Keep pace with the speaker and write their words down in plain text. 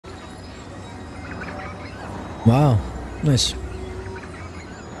Wow, nice.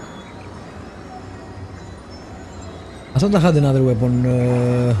 I thought I had another weapon.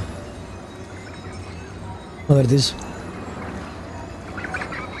 Oh, there it is.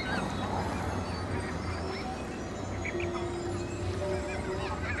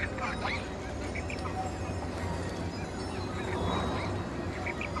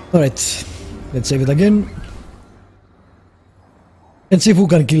 Alright, let's save it again. And see if we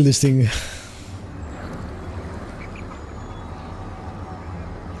can kill this thing.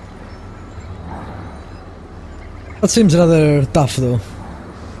 That seems rather tough though.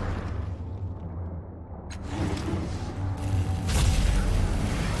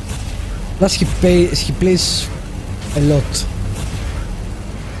 Plus he plays a lot.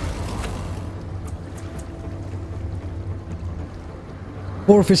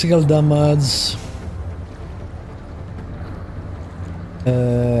 Four physical damage.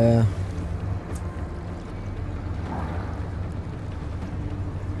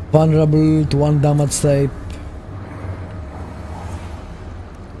 Vulnerable to one damage type.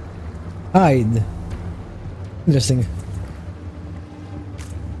 Hide. Interesting.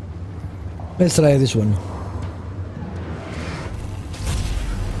 Let's try this one.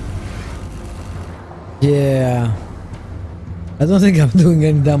 Yeah. I don't think I'm doing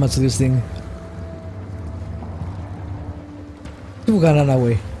any damage to this thing. We can run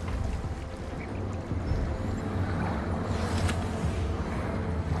away.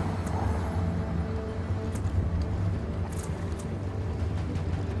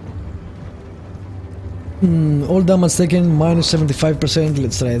 All damage taken minus 75%.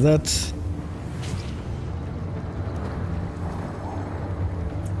 Let's try that.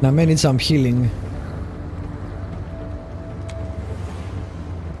 Now I may need some healing.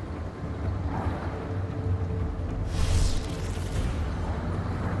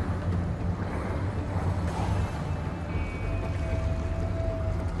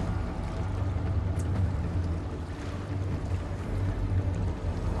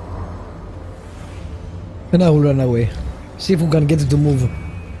 And I will run away. See if we can get it to move.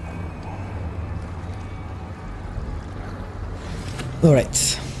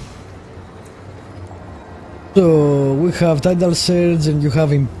 Alright. So we have Tidal Surge and you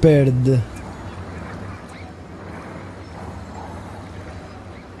have Impaired.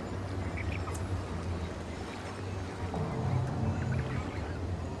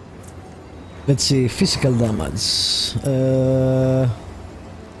 Let's see, physical damage.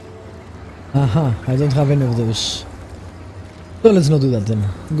 I don't have any of those. So let's not do that then.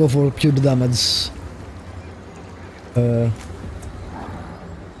 Go for pure damage.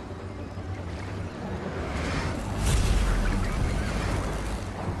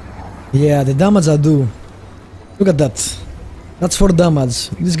 Yeah, the damage I do. Look at that. That's 4 damage.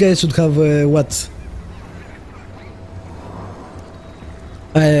 This guy should have what?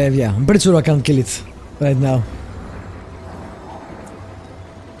 Yeah, I'm pretty sure I can't kill it right now.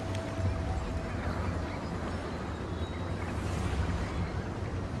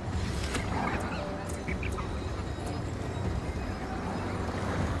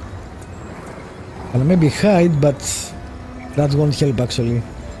 I'll maybe hide, but that won't help actually.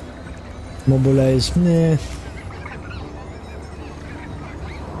 Mobilize, nah.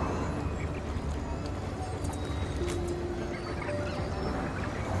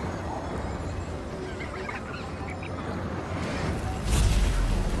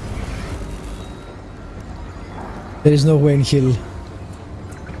 There is no way in hell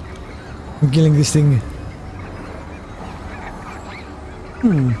I'm killing this thing.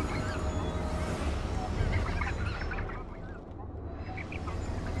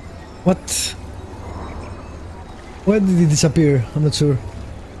 What? Why did he disappear? I'm not sure.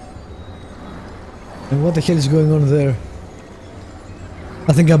 And what the hell is going on there?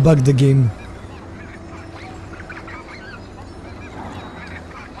 I think I bugged the game.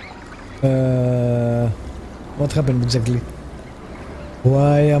 What happened exactly?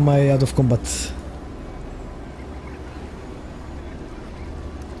 Why am I out of combat?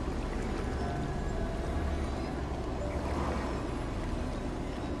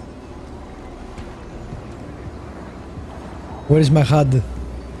 Where is my HUD?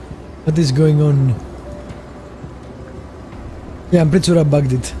 What is going on? Yeah, I'm pretty sure I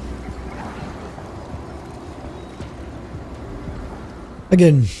bugged it.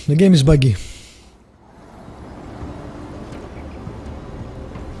 Again, the game is buggy.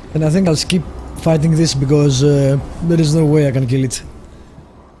 And I think I'll skip fighting this because there is no way I can kill it.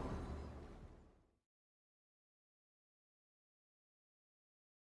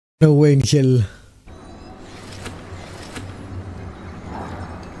 No way in hell.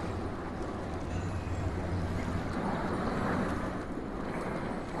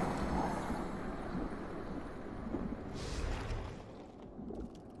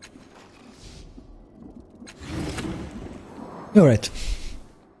 Alright.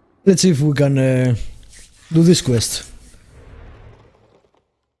 Let's see if we can do this quest.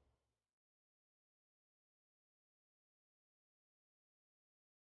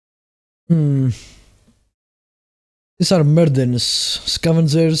 These are Merdens,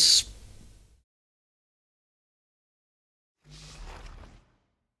 scavengers.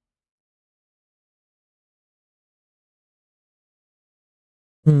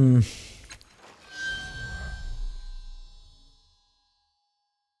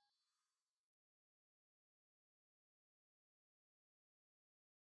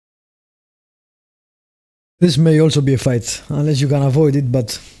 This may also be a fight, unless you can avoid it,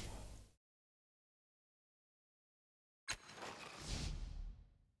 but...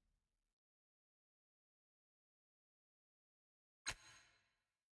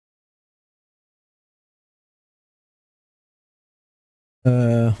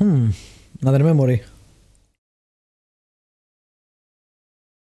 Another memory.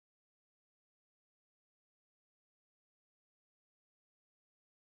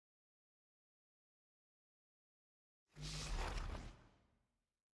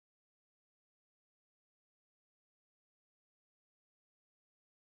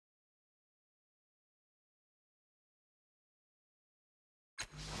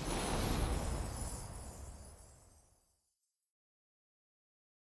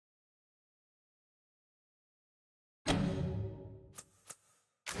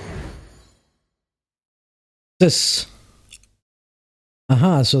 This.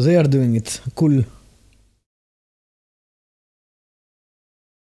 Aha, so they are doing it. Cool.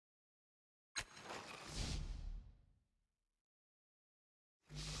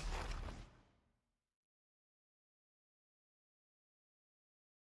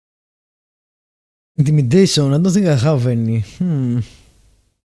 Intimidation, I don't think I have any.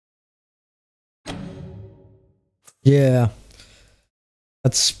 Yeah.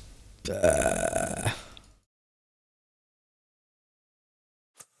 That's...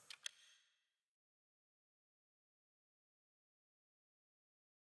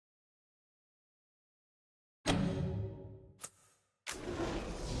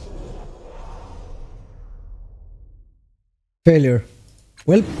 Failure.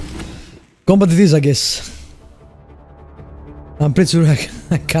 Well, combat it is, I guess. I'm pretty sure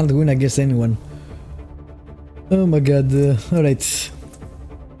I can't win against anyone. Oh my god, alright.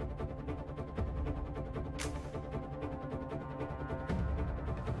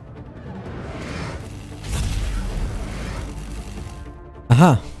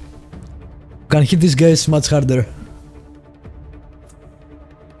 Aha! Can hit these guys much harder.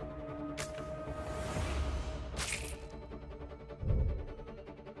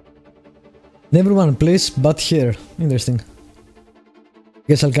 Never one place but here. Interesting.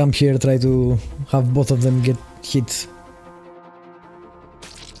 Guess I'll come here, try to have both of them get hit.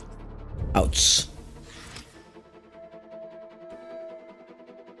 Ouch.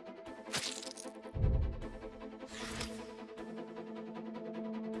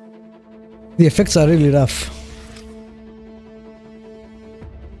 The effects are really rough.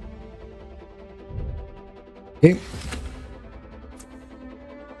 Okay.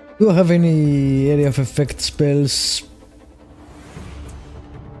 Do I have any area of effect spells?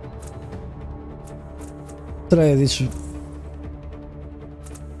 Try this.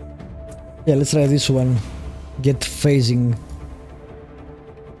 Yeah, let's try this one. Get phasing.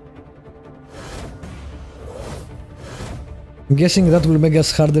 I'm guessing that will make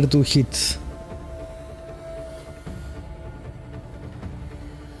us harder to hit.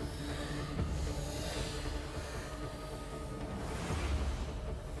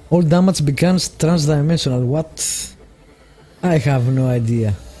 All damage becomes transdimensional. What? I have no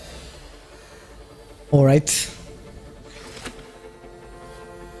idea. Alright.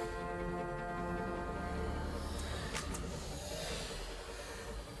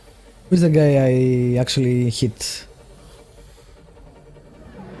 Who's the guy I actually hit?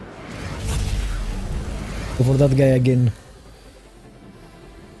 Go for that guy again.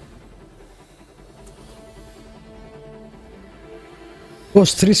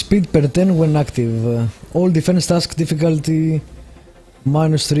 Cost 3 speed per turn when active. All defense task difficulty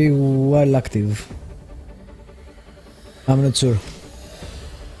 -3 while active. I'm not sure.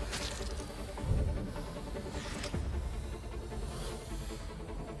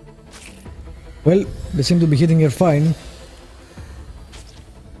 Well, they seem to be hitting her fine.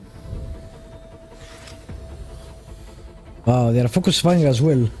 Wow, they are focus firing as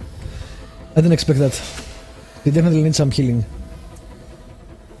well. I didn't expect that. They definitely need some healing.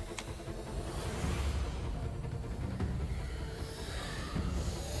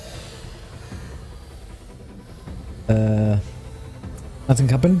 Nothing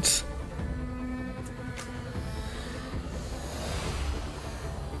happened.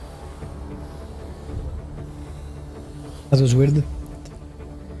 That was weird.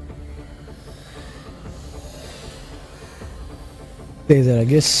 Stay there, I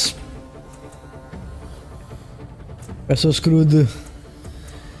guess. We're so screwed.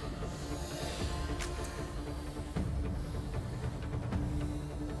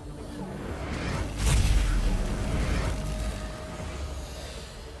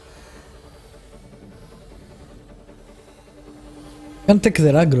 Can take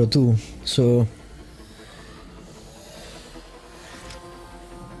their aggro too, so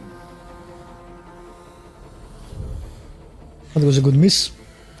that was a good miss.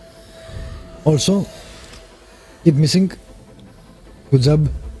 Also, keep missing. Good job.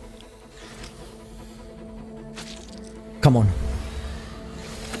 Come on.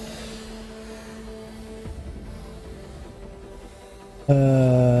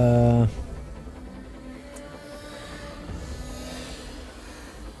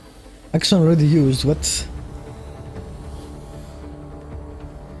 Action already used, what?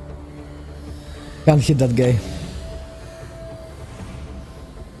 Can't hit that guy.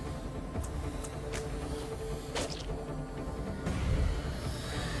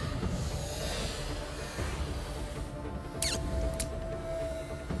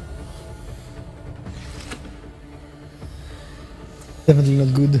 Definitely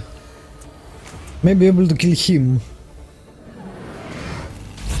not good. Maybe able to kill him.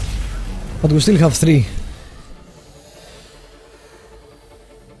 But we still have 3.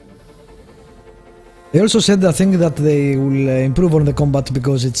 They also said, I think, that they will improve on the combat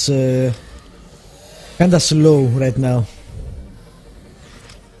because it's kinda slow right now.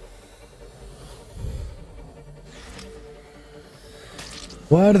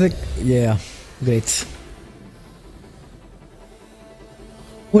 Why are they... yeah, great.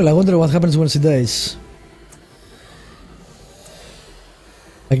 Well, I wonder what happens once he dies.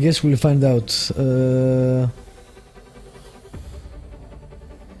 I guess we'll find out.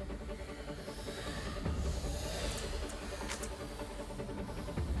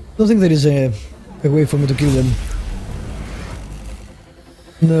 Don't think there is a way for me to kill them.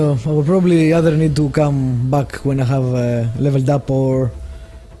 No, I will probably either need to come back when I have leveled up or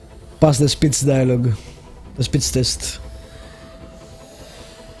pass the speech dialogue, the speech test.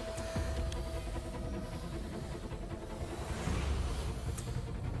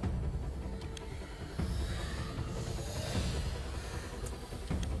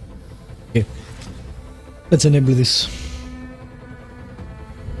 Okay, let's enable this.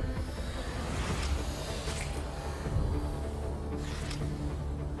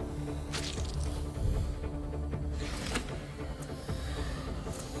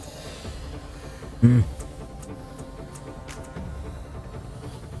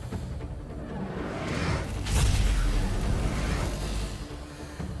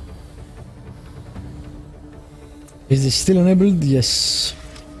 Is this still enabled? Yes.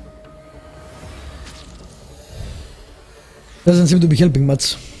 Doesn't seem to be helping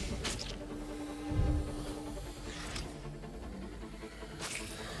much.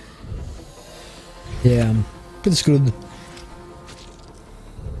 Yeah, I'm pretty screwed.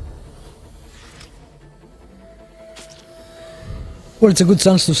 Well, it's a good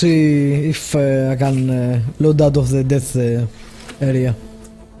chance to see if I can load out of the death area.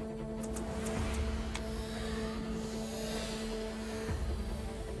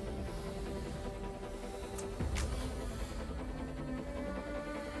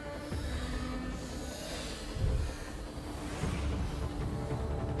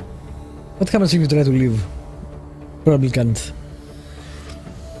 What happens if you try to leave? Probably can't.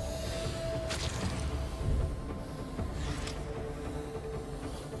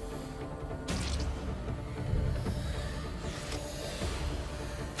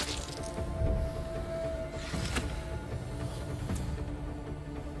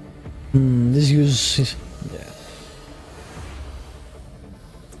 This use... yeah.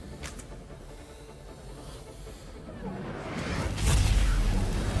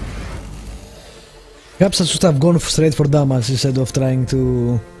 Perhaps I should have gone straight for damage instead of trying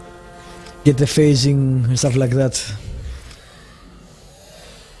to get the phasing and stuff like that.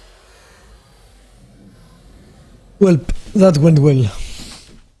 Well, that went well.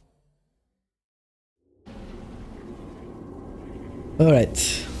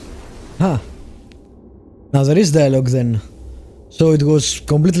 Alright. Now there is dialogue then. So it was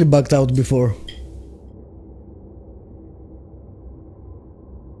completely bugged out before.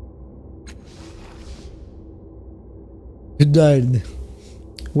 You died.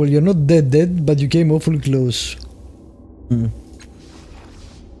 Well, you're not dead, but you came awfully close.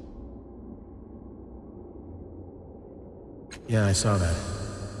 Yeah, I saw that.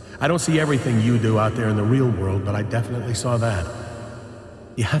 I don't see everything you do out there in the real world, but I definitely saw that.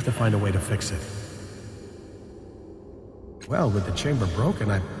 You have to find a way to fix it. Well, with the chamber broken,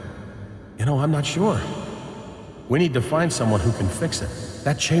 I'm not sure. We need to find someone who can fix it.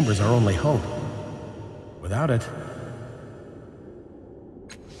 That chamber's our only hope. Without it...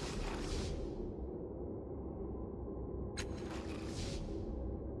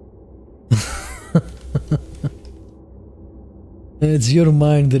 It's your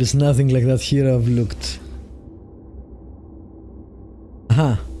mind, there is nothing like that here. I've looked.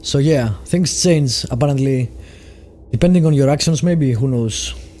 Aha, so yeah, things change apparently. Depending on your actions, maybe, who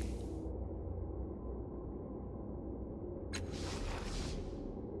knows.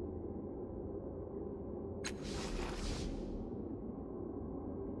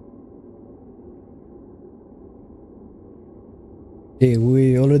 Okay,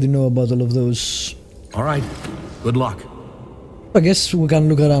 we already know about all of those. Alright, good luck. I guess we can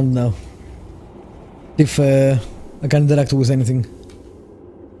look around now. If I can interact with anything.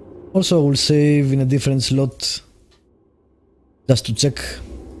 Also, I will save in a different slot. Just to check.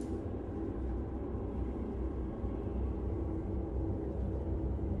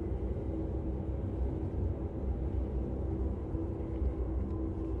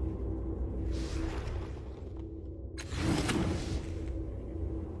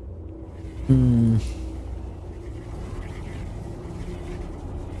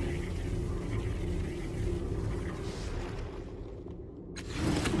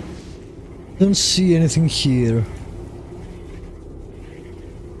 Don't see anything here.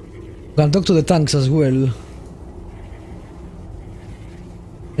 Can talk to the tanks as well.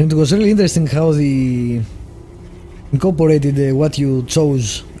 And it was really interesting how they incorporated what you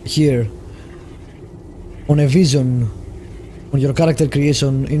chose here on a vision on your character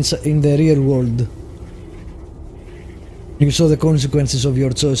creation in the real world. You saw the consequences of your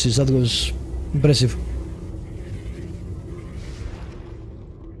choices. That was impressive.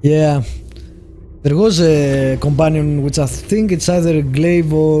 Yeah. There was a companion which I think it's either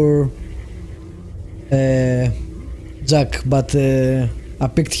Glaive or Jack, but I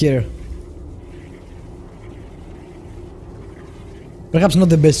picked here. Perhaps not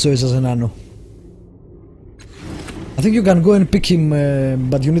the best choice as a Nano. I think you can go and pick him,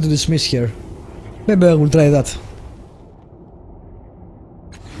 but you need to dismiss here. Maybe I will try that.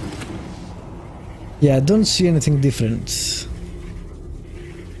 Yeah, I don't see anything different.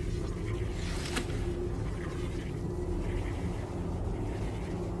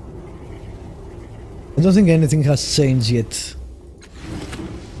 I don't think anything has changed yet.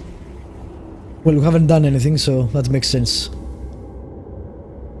 Well, we haven't done anything, so that makes sense.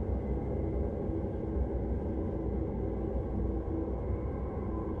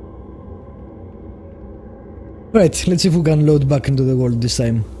 Right, let's see if we can load back into the world this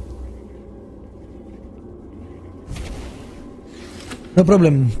time. No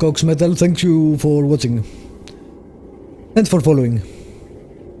problem, Cox Metal, thank you for watching. And for following.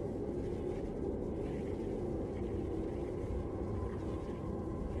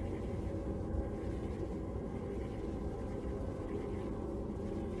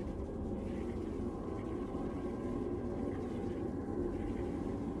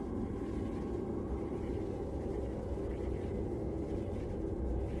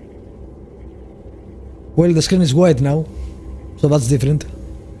 Well, the screen is white now, so that's different.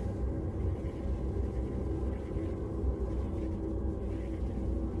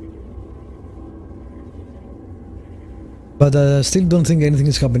 But I still don't think anything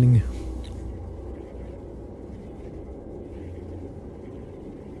is happening.